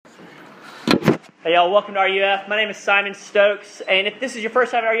Hey y'all, welcome to RUF. My name is Simon Stokes, and if this is your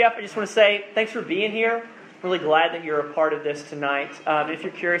first time at RUF, I just want to say thanks for being here. Really glad that you're a part of this tonight. If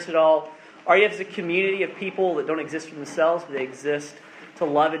you're curious at all, RUF is a community of people that don't exist for themselves, but they exist to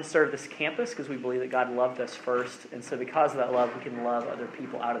love and serve this campus because we believe that God loved us first, and so because of that love, we can love other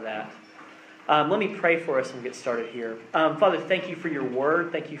people out of that. Let me pray for us and get started here. Father, thank you for your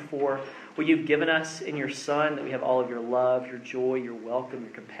word. Thank you for what you've given us in your Son, that we have all of your love, your joy, your welcome,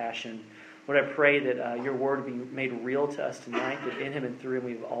 your compassion. Lord, I pray that your word be made real to us tonight, that in him and through him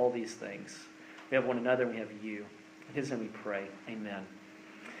we have all these things. We have one another and we have you. In his name we pray. Amen.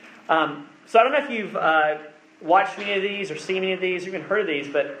 So I don't know if you've watched any of these or seen any of these or even heard of these,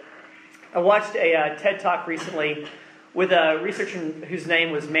 but I watched a TED Talk recently with a researcher whose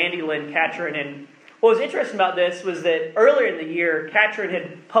name was Mandy Lynn Catron. And what was interesting about this was that earlier in the year, Catron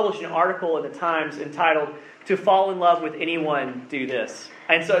had published an article in the Times entitled, "To Fall in Love with Anyone, Do This."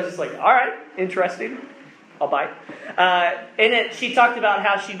 And so I was just like, all right, interesting. I'll bite. In it, she talked about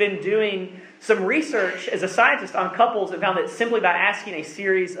how she'd been doing some research as a scientist on couples and found that simply by asking a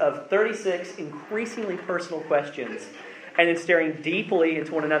series of 36 increasingly personal questions and then staring deeply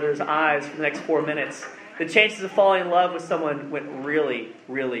into one another's eyes for the next 4 minutes, the chances of falling in love with someone went really,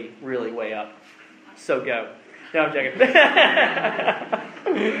 really, really way up. So go. No, I'm joking.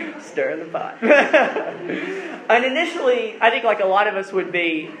 Stir in the pot. And initially, I think like a lot of us would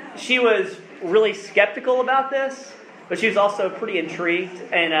be, she was really skeptical about this, but she was also pretty intrigued.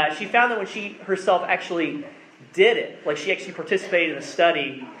 And she found that when she herself actually did it, like she actually participated in a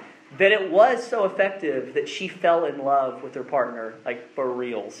study, that it was so effective that she fell in love with her partner, like for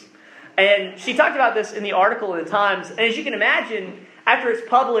reals. And she talked about this in the article in the Times. And as you can imagine, after it's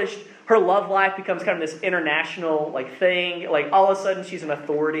published, her love life becomes kind of this international thing. Like all of a sudden she's an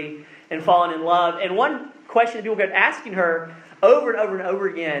authority and falling in love. And one question that people kept asking her over and over and over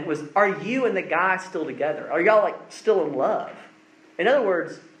again was, are you and the guy still together? Are y'all still in love? In other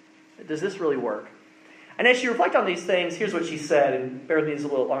words, does this really work? And as she reflected on these things, here's what she said, and bear with me, this is a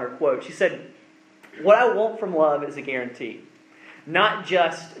little longer quote. She said, "What I want from love is a guarantee. Not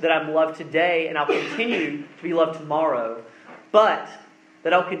just that I'm loved today and I'll continue to be loved tomorrow, but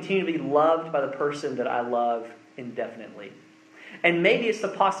that I'll continue to be loved by the person that I love indefinitely." And maybe it's the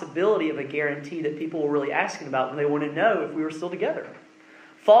possibility of a guarantee that people were really asking about when they want to know if we were still together.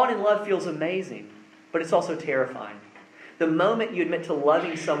 Falling in love feels amazing, but it's also terrifying. The moment you admit to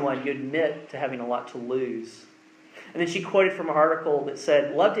loving someone, you admit to having a lot to lose. And then she quoted from an article that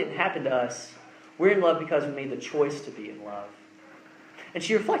said, "Love didn't happen to us. We're in love because we made the choice to be in love." And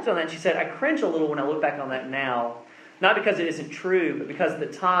she reflected on that and she said, "I cringe a little when I look back on that now. Not because it isn't true, but because at the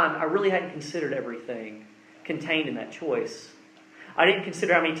time I really hadn't considered everything contained in that choice. I didn't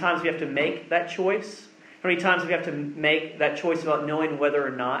consider how many times we have to make that choice, how many times we have to make that choice about knowing whether or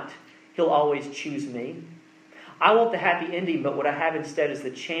not he'll always choose me. I want the happy ending, but what I have instead is the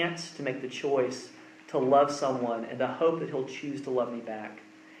chance to make the choice to love someone and the hope that he'll choose to love me back.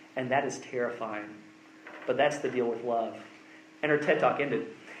 And that is terrifying. But that's the deal with love." And her TED Talk ended.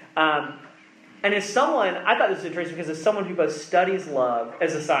 And as someone, I thought this was interesting because as someone who both studies love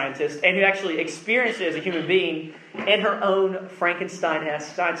as a scientist and who actually experienced it as a human being in her own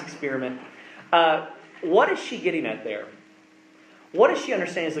Frankenstein-esque science experiment, what is she getting at there? What does she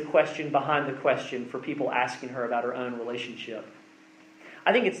understand is the question behind the question for people asking her about her own relationship?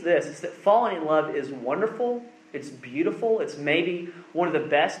 I think it's this. It's that falling in love is wonderful. It's beautiful. It's maybe one of the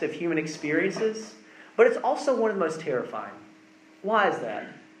best of human experiences. But it's also one of the most terrifying. Why is that?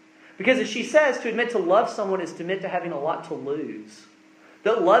 Because as she says, to admit to love someone is to admit to having a lot to lose.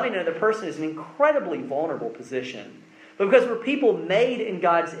 That loving another person is an incredibly vulnerable position. But because we're people made in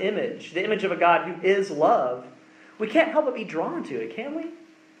God's image, the image of a God who is love, we can't help but be drawn to it, can we?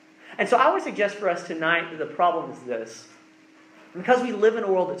 And so I would suggest for us tonight that the problem is this. Because we live in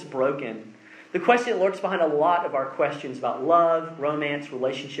a world that's broken, the question that lurks behind a lot of our questions about love, romance,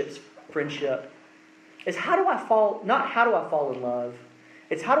 relationships, friendship, is not how do I fall in love,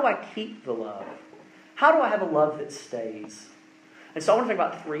 it's how do I keep the love? How do I have a love that stays? And so I want to talk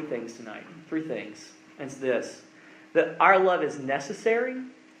about three things tonight. Three things. And it's this. That our love is necessary,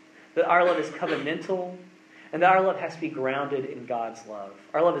 that our love is covenantal, and that our love has to be grounded in God's love.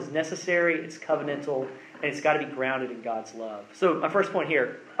 Our love is necessary, it's covenantal, and it's got to be grounded in God's love. So my first point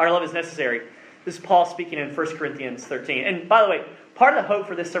here, our love is necessary. This is Paul speaking in 1 Corinthians 13. And by the way, part of the hope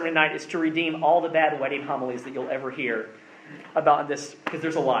for this sermon tonight is to redeem all the bad wedding homilies that you'll ever hear about this, because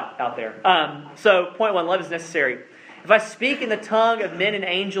there's a lot out there. So point one, love is necessary. If I speak in the tongue of men and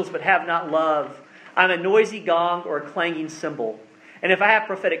angels but have not love, I'm a noisy gong or a clanging cymbal. And if I have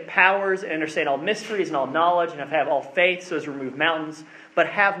prophetic powers and understand all mysteries and all knowledge, and if I have all faith so as to remove mountains, but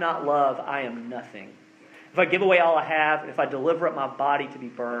have not love, I am nothing. If I give away all I have, and if I deliver up my body to be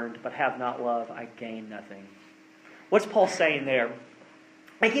burned, but have not love, I gain nothing. What's Paul saying there?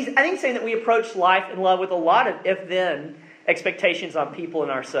 I think he's saying that we approach life and love with a lot of if-then expectations on people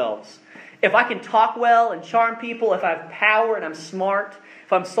and ourselves. If I can talk well and charm people, if I have power and I'm smart,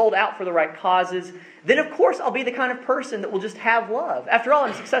 if I'm sold out for the right causes, then of course I'll be the kind of person that will just have love. After all,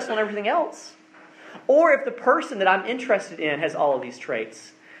 I'm successful in everything else. Or if the person that I'm interested in has all of these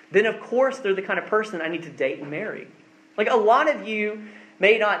traits, then of course they're the kind of person that I need to date and marry. Like a lot of you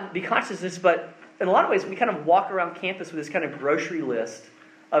may not be conscious of this, but in a lot of ways we kind of walk around campus with this kind of grocery list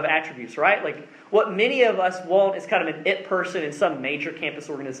of attributes, right? Like what many of us want is kind of an it person in some major campus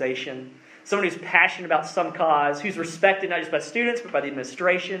organization. Someone who's passionate about some cause, who's respected not just by students but by the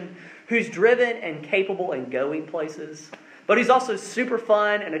administration, who's driven and capable and going places, but who's also super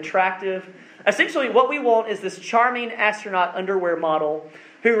fun and attractive. Essentially what we want is this charming astronaut underwear model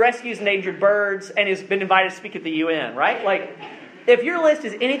who rescues endangered birds and has been invited to speak at the UN, right? Like if your list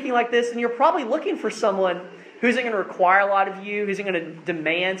is anything like this, then you're probably looking for someone who isn't going to require a lot of you, who isn't going to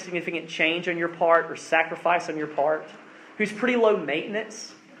demand significant change on your part or sacrifice on your part, who's pretty low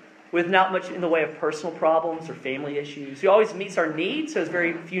maintenance, with not much in the way of personal problems or family issues, who always meets our needs, so has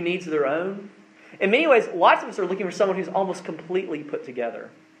very few needs of their own. In many ways, lots of us are looking for someone who's almost completely put together.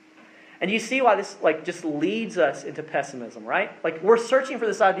 And you see why this just leads us into pessimism, right? Like we're searching for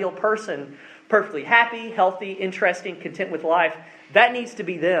this ideal person, perfectly happy, healthy, interesting, content with life. That needs to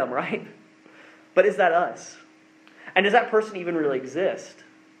be them, right? But is that us? And does that person even really exist?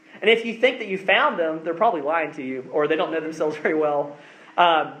 And if you think that you found them, they're probably lying to you, or they don't know themselves very well.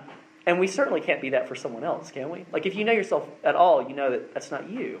 And we certainly can't be that for someone else, can we? Like if you know yourself at all, you know that that's not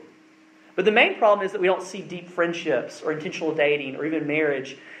you. But the main problem is that we don't see deep friendships or intentional dating or even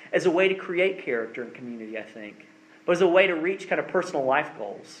marriage as a way to create character and community, I think. But as a way to reach kind of personal life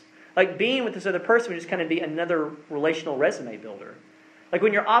goals. Like being with this other person would just kind of be another relational resume builder. Like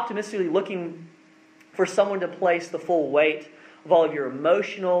when you're optimistically looking for someone to place the full weight of all of your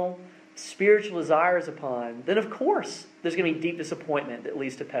emotional, spiritual desires upon, then of course there's going to be deep disappointment that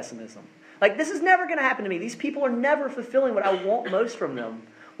leads to pessimism. Like this is never going to happen to me. These people are never fulfilling what I want most from them.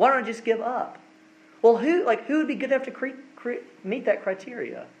 Why don't I just give up? Well, who would be good enough to meet that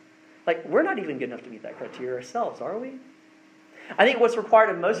criteria? Like we're not even good enough to meet that criteria ourselves, are we? I think what's required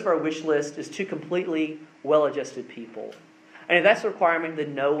of most of our wish list is two completely well-adjusted people. And if that's the requirement,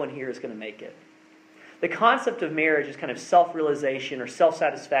 then no one here is going to make it. The concept of marriage is kind of self-realization or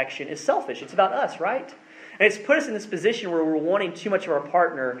self-satisfaction is selfish. It's about us, right? And it's put us in this position where we're wanting too much of our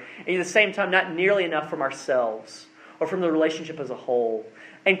partner and at the same time not nearly enough from ourselves or from the relationship as a whole.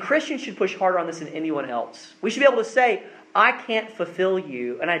 And Christians should push harder on this than anyone else. We should be able to say, I can't fulfill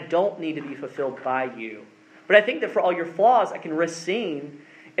you and I don't need to be fulfilled by you. But I think that for all your flaws, I can risk seeing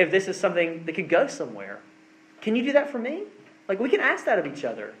if this is something that could go somewhere. Can you do that for me? Like we can ask that of each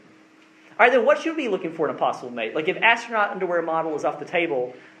other. All right, then what should we be looking for in a possible mate? Like if astronaut underwear model is off the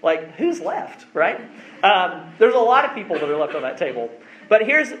table, like who's left, right? There's a lot of people that are left on that table. But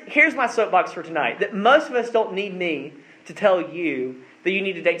here's my soapbox for tonight. That most of us don't need me to tell you that you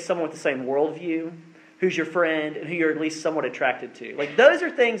need to date someone with the same worldview, who's your friend, and who you're at least somewhat attracted to. Like those are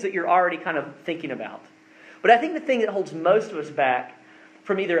things that you're already kind of thinking about. But I think the thing that holds most of us back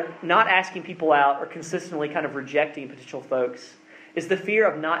from either not asking people out or consistently kind of rejecting potential folks is the fear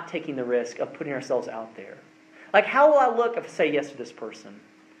of not taking the risk of putting ourselves out there. Like, how will I look if I say yes to this person?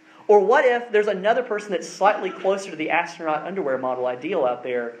 Or what if there's another person that's slightly closer to the astronaut underwear model ideal out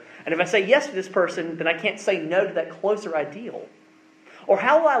there, and if I say yes to this person, then I can't say no to that closer ideal? Or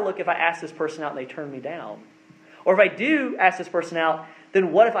how will I look if I ask this person out and they turn me down? Or if I do ask this person out,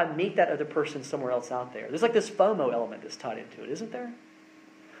 then what if I meet that other person somewhere else out there? There's like this FOMO element that's tied into it, isn't there?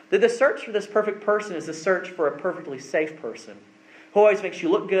 That the search for this perfect person is the search for a perfectly safe person who always makes you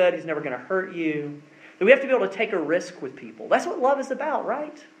look good, who's never going to hurt you. That we have to be able to take a risk with people. That's what love is about,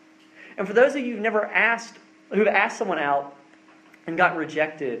 right? And for those of you who've asked someone out and gotten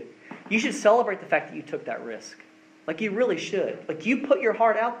rejected, you should celebrate the fact that you took that risk. Like you really should. Like you put your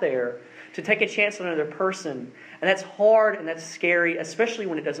heart out there to take a chance on another person. And that's hard and that's scary, especially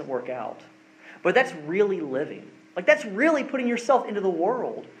when it doesn't work out. But that's really living. Like that's really putting yourself into the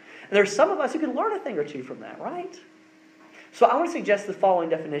world. And there's some of us who can learn a thing or two from that, right? So I want to suggest the following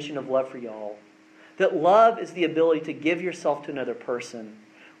definition of love for y'all. That love is the ability to give yourself to another person,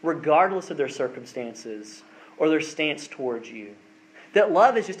 regardless of their circumstances or their stance towards you. That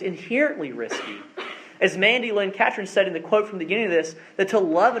love is just inherently risky. As Mandy Lynn Catron said in the quote from the beginning of this, that to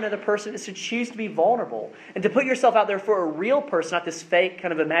love another person is to choose to be vulnerable and to put yourself out there for a real person, not this fake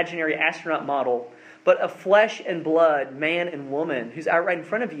kind of imaginary astronaut model, but a flesh and blood man and woman who's out right in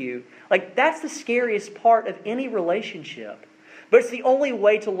front of you. Like, that's the scariest part of any relationship. But it's the only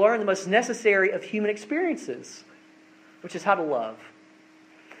way to learn the most necessary of human experiences, which is how to love.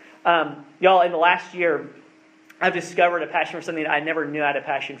 Y'all, in the last year, I've discovered a passion for something that I never knew I had a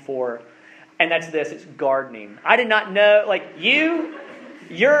passion for. And that's this, it's gardening. I did not know, like your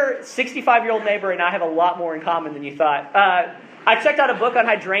 65-year-old neighbor and I have a lot more in common than you thought. I checked out a book on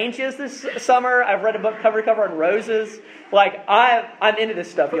hydrangeas this summer. I've read a book cover to cover on roses. Like, I'm into this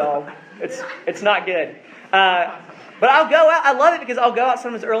stuff, y'all. It's not good. But I'll go out. I love it because I'll go out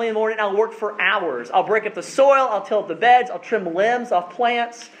sometimes early in the morning and I'll work for hours. I'll break up the soil. I'll till up the beds. I'll trim limbs off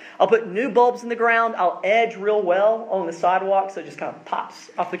plants. I'll put new bulbs in the ground. I'll edge real well on the sidewalk so it just kind of pops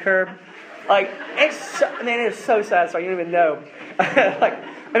off the curb. Like, it is so satisfying. You don't even know. Like,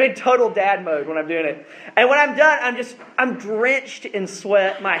 I'm in total dad mode when I'm doing it. And when I'm done, I'm drenched in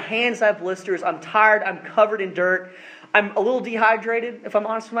sweat. My hands have blisters. I'm tired. I'm covered in dirt. I'm a little dehydrated, if I'm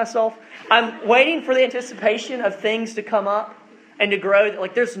honest with myself. I'm waiting for the anticipation of things to come up and to grow that,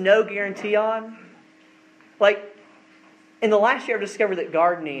 like, there's no guarantee on. Like, in the last year, I've discovered that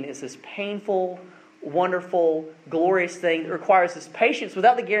gardening is this painful, wonderful, glorious thing that requires this patience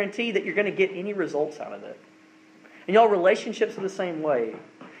without the guarantee that you're going to get any results out of it. And y'all, relationships are the same way.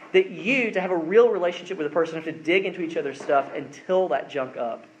 That you, to have a real relationship with a person, have to dig into each other's stuff and till that junk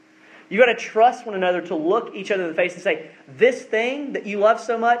up. You got to trust one another to look each other in the face and say, this thing that you love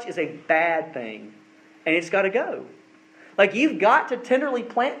so much is a bad thing. And it's got to go. Like, you've got to tenderly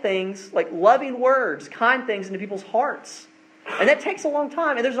plant things, like loving words, kind things into people's hearts. And that takes a long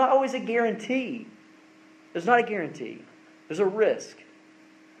time. And there's not always a guarantee. There's not a guarantee. There's a risk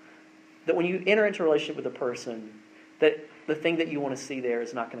that when you enter into a relationship with a person, that the thing that you want to see there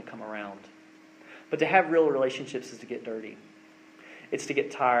is not going to come around. But to have real relationships is to get dirty. It's to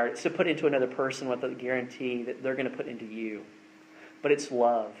get tired. It's to put into another person with the guarantee that they're going to put into you. But it's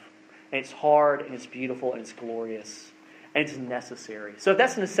love. And it's hard, and it's beautiful, and it's glorious. And it's necessary. So if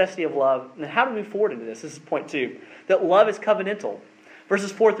that's the necessity of love, then how do we move forward into this? This is point 2. That love is covenantal.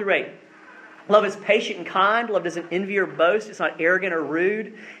 Verses 4 through 8. Love is patient and kind. Love doesn't envy or boast. It's not arrogant or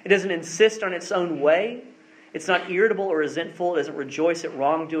rude. It doesn't insist on its own way. It's not irritable or resentful. It doesn't rejoice at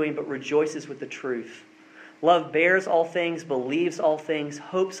wrongdoing, but rejoices with the truth. Love bears all things, believes all things,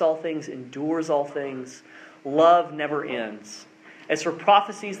 hopes all things, endures all things. Love never ends. As for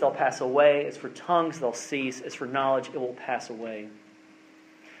prophecies, they'll pass away. As for tongues, they'll cease. As for knowledge, it will pass away.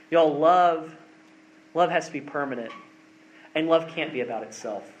 Y'all, love has to be permanent. And love can't be about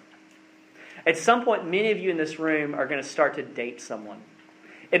itself. At some point, many of you in this room are going to start to date someone.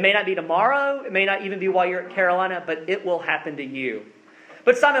 It may not be tomorrow. It may not even be while you're at Carolina, but it will happen to you.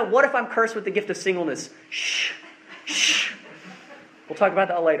 But Simon, what if I'm cursed with the gift of singleness? Shh. We'll talk about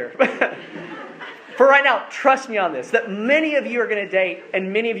that later. For right now, trust me on this, that many of you are going to date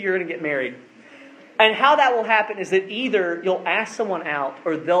and many of you are going to get married. And how that will happen is that either you'll ask someone out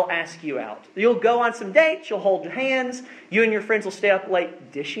or they'll ask you out. You'll go on some dates, you'll hold hands, you and your friends will stay up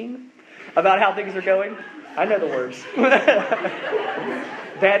late dishing about how things are going. I know the words.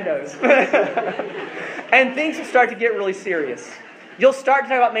 Dad knows. And things will start to get really serious. You'll start to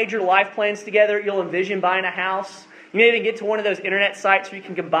talk about major life plans together. You'll envision buying a house. You may even get to one of those internet sites where you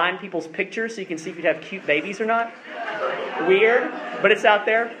can combine people's pictures so you can see if you'd have cute babies or not. Weird, but it's out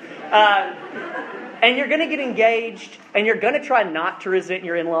there. And you're going to get engaged, and you're going to try not to resent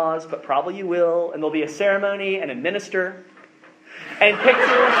your in-laws, but probably you will. And there'll be a ceremony and a minister and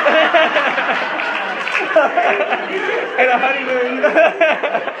pictures and a honeymoon.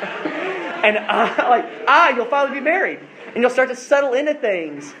 And you'll finally be married. And you'll start to settle into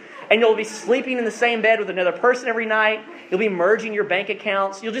things. And you'll be sleeping in the same bed with another person every night. You'll be merging your bank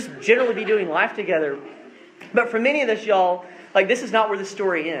accounts. You'll just generally be doing life together. But for many of us, y'all, this is not where the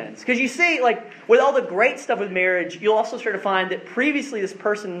story ends. Because you see, with all the great stuff with marriage, you'll also start to find that previously this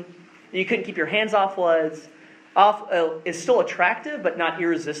person that you couldn't keep your hands off is still attractive, but not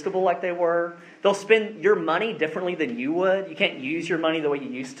irresistible like they were. They'll spend your money differently than you would. You can't use your money the way you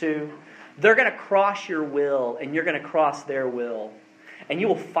used to. They're going to cross your will, and you're going to cross their will. And you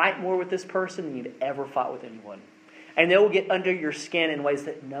will fight more with this person than you'd ever fought with anyone. And they will get under your skin in ways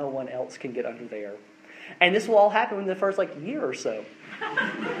that no one else can get under there. And this will all happen in the first year or so.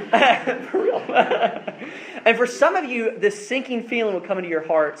 For real. And for some of you, this sinking feeling will come into your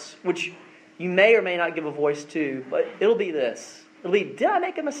hearts, which you may or may not give a voice to, but it'll be this. It'll be, did I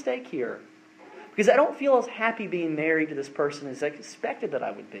make a mistake here? Because I don't feel as happy being married to this person as I expected that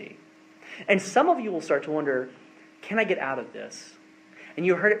I would be. And some of you will start to wonder, can I get out of this? And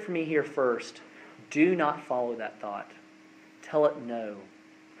you heard it from me here first. Do not follow that thought. Tell it no.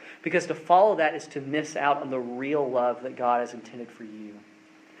 Because to follow that is to miss out on the real love that God has intended for you.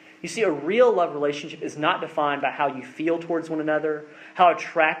 You see, a real love relationship is not defined by how you feel towards one another, how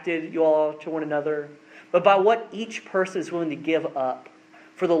attracted you all are to one another, but by what each person is willing to give up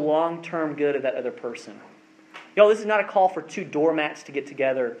for the long-term good of that other person. Y'all, this is not a call for two doormats to get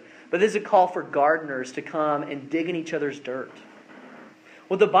together, but this is a call for gardeners to come and dig in each other's dirt.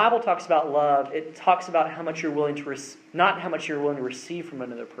 When the Bible talks about love, it talks about how much you're willing to not how much you're willing to receive from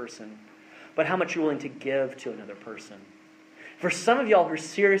another person, but how much you're willing to give to another person. For some of y'all who are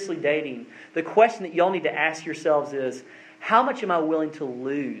seriously dating, the question that y'all need to ask yourselves is, how much am I willing to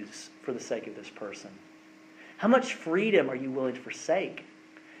lose for the sake of this person? How much freedom are you willing to forsake?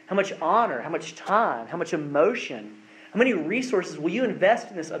 How much honor, how much time, how much emotion, how many resources will you invest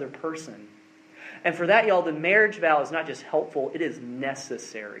in this other person? And for that, y'all, the marriage vow is not just helpful, it is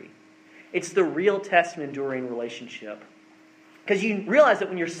necessary. It's the real test of an enduring relationship. Because you realize that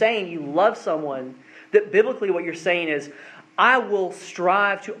when you're saying you love someone, that biblically what you're saying is, I will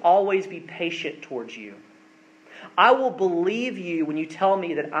strive to always be patient towards you. I will believe you when you tell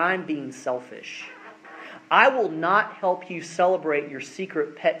me that I'm being selfish. I will not help you celebrate your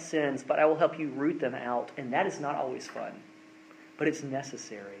secret pet sins, but I will help you root them out. And that is not always fun, but it's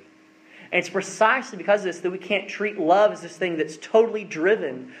necessary. And it's precisely because of this that we can't treat love as this thing that's totally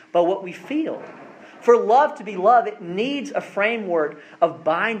driven by what we feel. For love to be love, it needs a framework of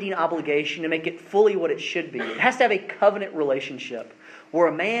binding obligation to make it fully what it should be. It has to have a covenant relationship where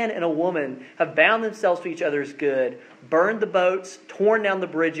a man and a woman have bound themselves to each other's good, burned the boats, torn down the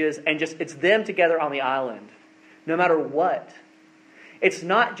bridges, and it's them together on the island, no matter what. It's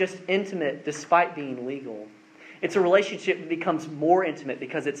not just intimate despite being legal. It's a relationship that becomes more intimate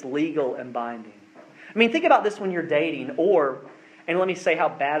because it's legal and binding. I mean, think about this when you're dating, and let me say how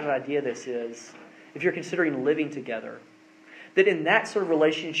bad an idea this is, if you're considering living together, that in that sort of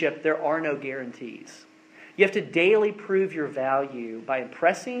relationship, there are no guarantees. You have to daily prove your value by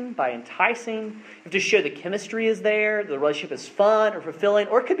impressing, by enticing. You have to show the chemistry is there, the relationship is fun or fulfilling,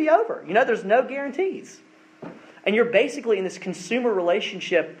 or it could be over. There's no guarantees. And you're basically in this consumer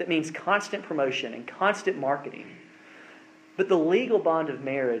relationship that means constant promotion and constant marketing. But the legal bond of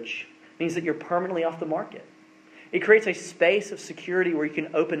marriage means that you're permanently off the market. It creates a space of security where you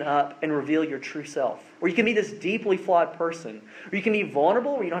can open up and reveal your true self. Where you can be this deeply flawed person. Where you can be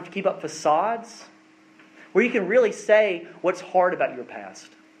vulnerable, where you don't have to keep up facades. Where you can really say what's hard about your past.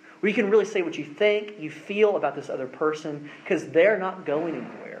 Where you can really say what you think, you feel about this other person, because they're not going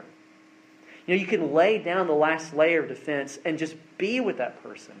anywhere. You can lay down the last layer of defense and just be with that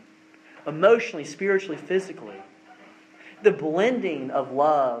person. Emotionally, spiritually, physically. The blending of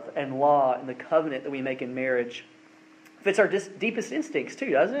love and law and the covenant that we make in marriage fits our deepest instincts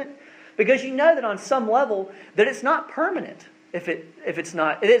too, doesn't it? Because you know that on some level that it's not permanent if it's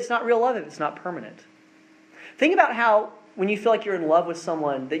not real love if it's not permanent. Think about how when you feel like you're in love with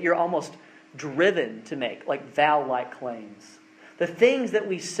someone that you're almost driven to make like vow-like claims. The things that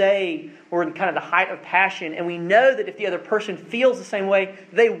we say we're in kind of the height of passion, and we know that if the other person feels the same way,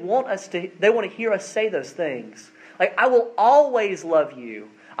 they want to hear us say those things. Like, I will always love you.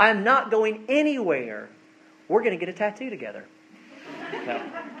 I am not going anywhere. We're going to get a tattoo together. No,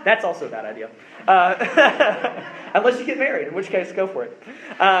 that's also a bad idea. Unless you get married, in which case, go for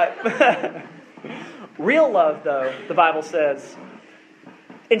it. Real love, though, the Bible says,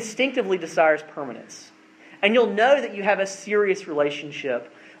 instinctively desires permanence. And you'll know that you have a serious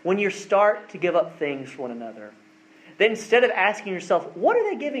relationship when you start to give up things for one another. Then instead of asking yourself, what are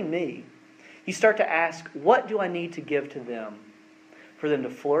they giving me? You start to ask, what do I need to give to them? For them to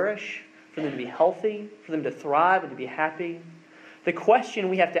flourish, for them to be healthy, for them to thrive and to be happy. The question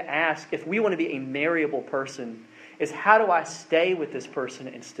we have to ask if we want to be a marriable person is, how do I stay with this person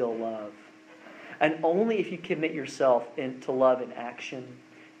and still love? And only if you commit yourself to love in action,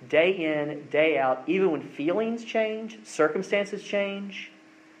 day in, day out, even when feelings change, circumstances change,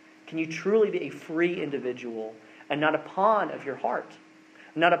 can you truly be a free individual and not a pawn of your heart,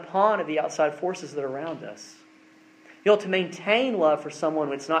 not a pawn of the outside forces that are around us. To maintain love for someone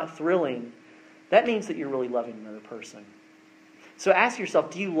when it's not thrilling, that means that you're really loving another person. So ask yourself,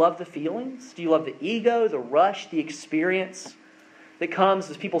 do you love the feelings? Do you love the ego, the rush, the experience that comes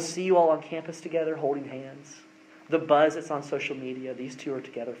as people see you all on campus together holding hands? The buzz that's on social media, these two are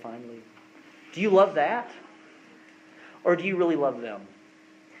together finally. Do you love that? Or do you really love them?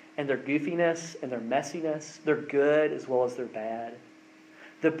 And their goofiness and their messiness, their good as well as their bad.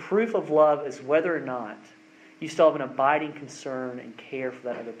 The proof of love is whether or not you still have an abiding concern and care for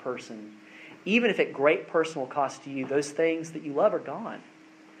that other person. Even if at great personal cost to you, those things that you love are gone.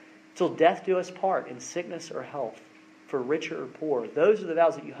 Till death do us part, in sickness or health, for richer or poor. Those are the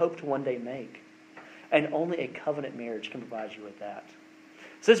vows that you hope to one day make. And only a covenant marriage can provide you with that.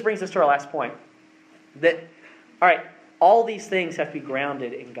 So this brings us to our last point. That, all right, all these things have to be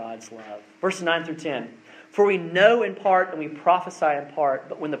grounded in God's love. Verses 9 through 10. For we know in part and we prophesy in part,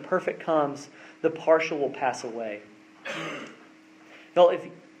 but when the perfect comes, the partial will pass away. Now, if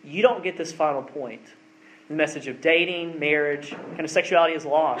you don't get this final point, the message of dating, marriage, kind of sexuality is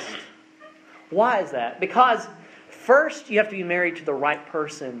lost. Why is that? Because first you have to be married to the right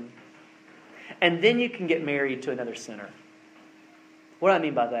person, and then you can get married to another sinner. What do I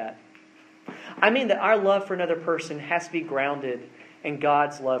mean by that? I mean that our love for another person has to be grounded in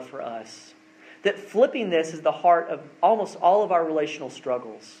God's love for us. That flipping this is the heart of almost all of our relational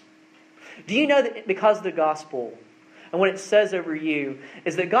struggles. Do you know that because of the gospel, and what it says over you,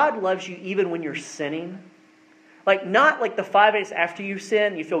 is that God loves you even when you're sinning? Like, not like the 5 minutes after you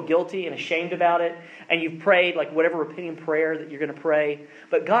sin, you feel guilty and ashamed about it, and you've prayed like whatever repenting prayer that you're going to pray.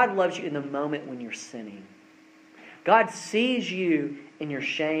 But God loves you in the moment when you're sinning. God sees you in your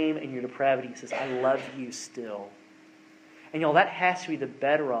shame and your depravity. He says, I love you still. And that has to be the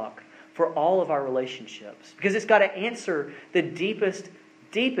bedrock for all of our relationships. Because it's got to answer the deepest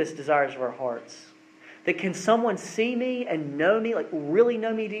desires of our hearts. That can someone see me and know me, like really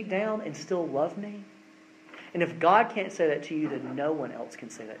know me deep down and still love me? And if God can't say that to you, then no one else can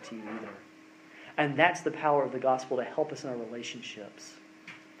say that to you either. And that's the power of the gospel to help us in our relationships.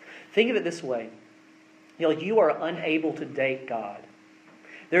 Think of it this way. You are unable to date God.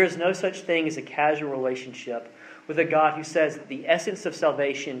 There is no such thing as a casual relationship with a God who says that the essence of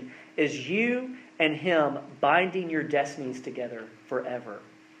salvation is you and Him binding your destinies together forever.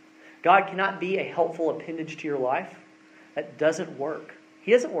 God cannot be a helpful appendage to your life. That doesn't work.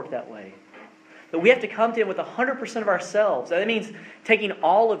 He doesn't work that way. But we have to come to Him with 100% of ourselves. That means taking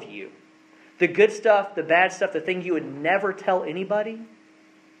all of you. The good stuff, the bad stuff, the things you would never tell anybody.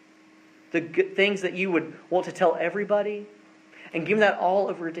 The good things that you would want to tell everybody. And giving that all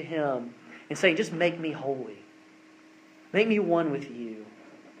over to Him. And saying, just make me holy. Make me one with you.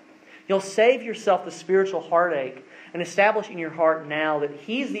 You'll save yourself the spiritual heartache and establish in your heart now that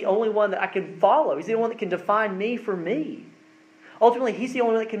He's the only one that I can follow. He's the only one that can define me for me. Ultimately, He's the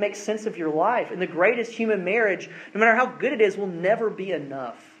only one that can make sense of your life. And the greatest human marriage, no matter how good it is, will never be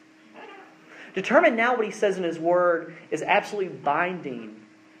enough. Determine now what He says in His Word is absolutely binding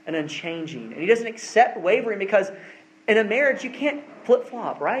and unchanging. And He doesn't accept wavering because in a marriage you can't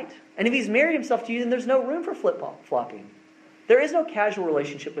flip-flop, right? And if He's married Himself to you, then there's no room for flip-flopping. There is no casual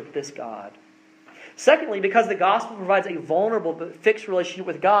relationship with this God. Secondly, because the gospel provides a vulnerable but fixed relationship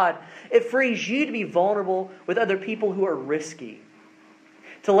with God, it frees you to be vulnerable with other people who are risky.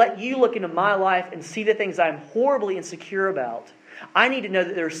 To let you look into my life and see the things I'm horribly insecure about, I need to know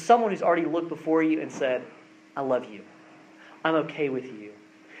that there's someone who's already looked before you and said, I love you. I'm okay with you.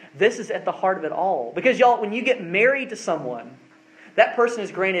 This is at the heart of it all. Because y'all, when you get married to someone, that person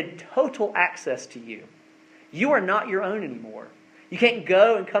is granted total access to you. You are not your own anymore. You can't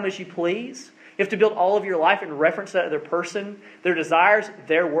go and come as you please. You have to build all of your life in reference to that other person, their desires,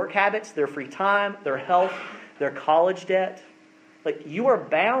 their work habits, their free time, their health, their college debt. Like, you are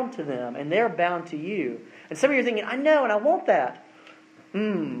bound to them and they're bound to you. And some of you are thinking, I know and I want that.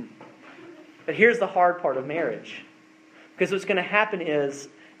 But here's the hard part of marriage. Because what's going to happen is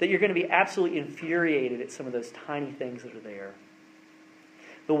that you're going to be absolutely infuriated at some of those tiny things that are there.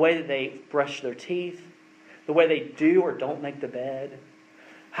 The way that they brush their teeth, the way they do or don't make the bed,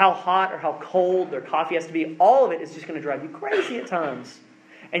 how hot or how cold their coffee has to be, all of it is just going to drive you crazy at times.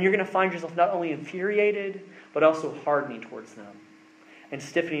 And you're going to find yourself not only infuriated, but also hardening towards them and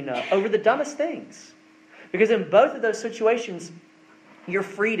stiffening up over the dumbest things. Because in both of those situations, your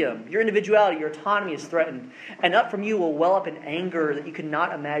freedom, your individuality, your autonomy is threatened. And up from you will well up an anger that you could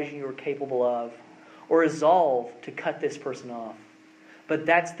not imagine you were capable of, or resolve to cut this person off. But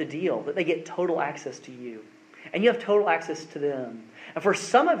that's the deal, that they get total access to you. And you have total access to them. And for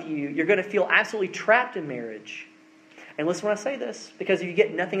some of you, you're going to feel absolutely trapped in marriage. And listen when I say this, because if you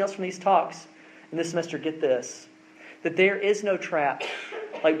get nothing else from these talks in this semester, get this. That there is no trap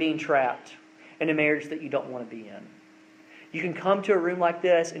like being trapped in a marriage that you don't want to be in. You can come to a room like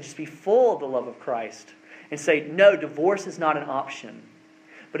this and just be full of the love of Christ and say, no, divorce is not an option.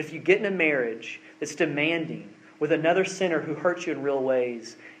 But if you get in a marriage that's demanding with another sinner who hurts you in real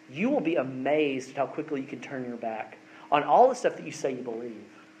ways, you will be amazed at how quickly you can turn your back on all the stuff that you say you believe.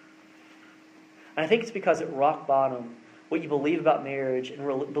 And I think it's because at rock bottom, what you believe about marriage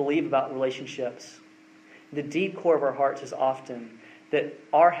and believe about relationships The deep core of our hearts is often that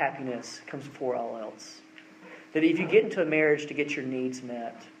our happiness comes before all else. That if you get into a marriage to get your needs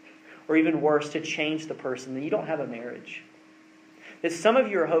met, or even worse, to change the person, then you don't have a marriage. That some of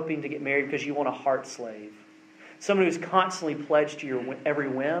you are hoping to get married because you want a heart slave. Someone who's constantly pledged to your every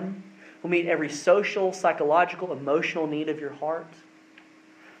whim, will meet every social, psychological, emotional need of your heart.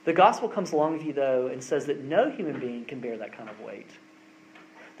 The gospel comes along with you, though, and says that no human being can bear that kind of weight.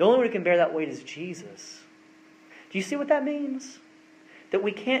 The only one who can bear that weight is Jesus. Do you see what that means? That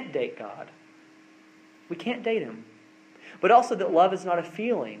we can't date God. We can't date Him. But also that love is not a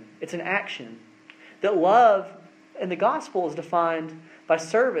feeling, it's an action. That love in the gospel is defined by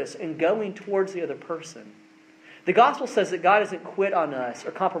service and going towards the other person. The gospel says that God doesn't quit on us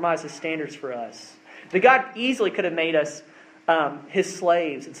or compromise His standards for us. That God easily could have made us His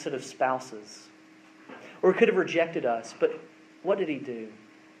slaves instead of spouses. Or could have rejected us. But what did He do?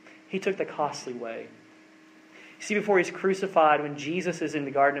 He took the costly way. You see, before He's crucified, when Jesus is in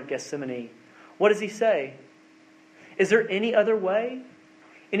the Garden of Gethsemane, what does He say? Is there any other way?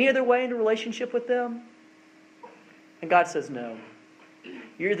 Any other way in a relationship with them? And God says no.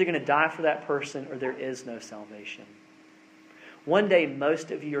 You're either going to die for that person or there is no salvation. One day, most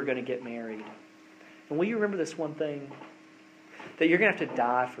of you are going to get married. And will you remember this one thing? That you're going to have to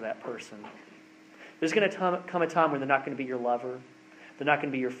die for that person. There's going to come a time when they're not going to be your lover. They're not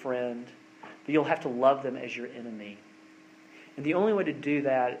going to be your friend. But you'll have to love them as your enemy. And the only way to do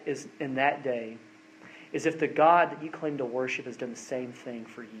that is in that day is if the God that you claim to worship has done the same thing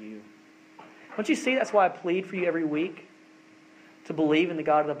for you. Don't you see that's why I plead for you every week to believe in the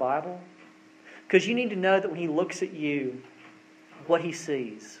God of the Bible? Because you need to know that when He looks at you, what He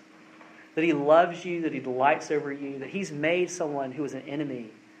sees. That He loves you, that He delights over you, that He's made someone who is an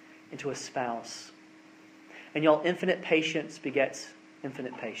enemy into a spouse. And y'all, infinite patience begets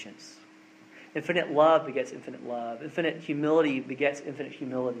infinite patience. Infinite love begets infinite love. Infinite humility begets infinite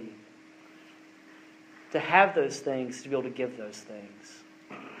humility. To have those things, to be able to give those things.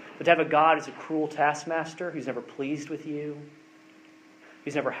 But to have a God who's a cruel taskmaster, who's never pleased with you,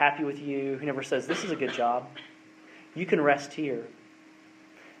 who's never happy with you, who never says, this is a good job, you can rest here.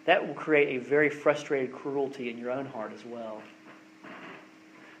 That will create a very frustrated cruelty in your own heart as well.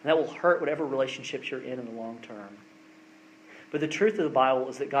 And that will hurt whatever relationships you're in the long term. But the truth of the Bible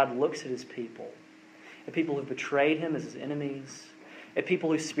is that God looks at His people, at people who've betrayed Him as His enemies, at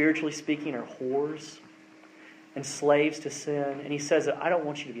people who, spiritually speaking, are whores and slaves to sin. And He says that I don't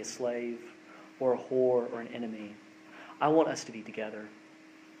want you to be a slave or a whore or an enemy. I want us to be together.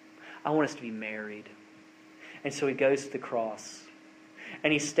 I want us to be married. And so He goes to the cross.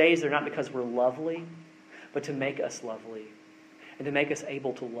 And He stays there not because we're lovely, but to make us lovely and to make us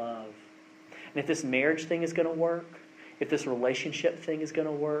able to love. And if this marriage thing is going to work, if this relationship thing is going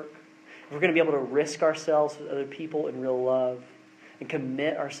to work, if we're going to be able to risk ourselves with other people in real love and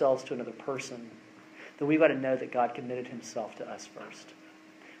commit ourselves to another person, then we've got to know that God committed Himself to us first.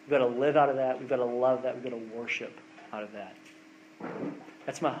 We've got to live out of that. We've got to love that. We've got to worship out of that.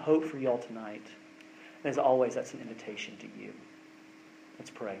 That's my hope for you all tonight. And as always, that's an invitation to you.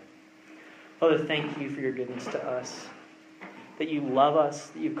 Let's pray. Father, thank You for Your goodness to us. That You love us,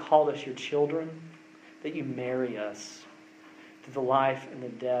 that You've called us Your children, that You marry us to the life and the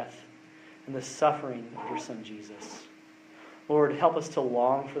death and the suffering of Your Son Jesus. Lord, help us to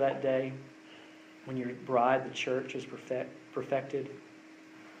long for that day when Your bride, the church, is perfected,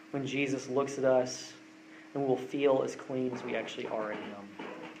 when Jesus looks at us and we'll feel as clean as we actually are in Him.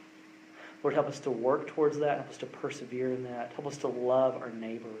 Lord, help us to work towards that. Help us to persevere in that. Help us to love our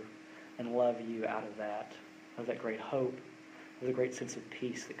neighbor and love You out of that great hope, of the great sense of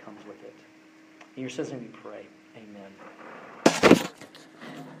peace that comes with it. In Your Son's name we pray. Amen.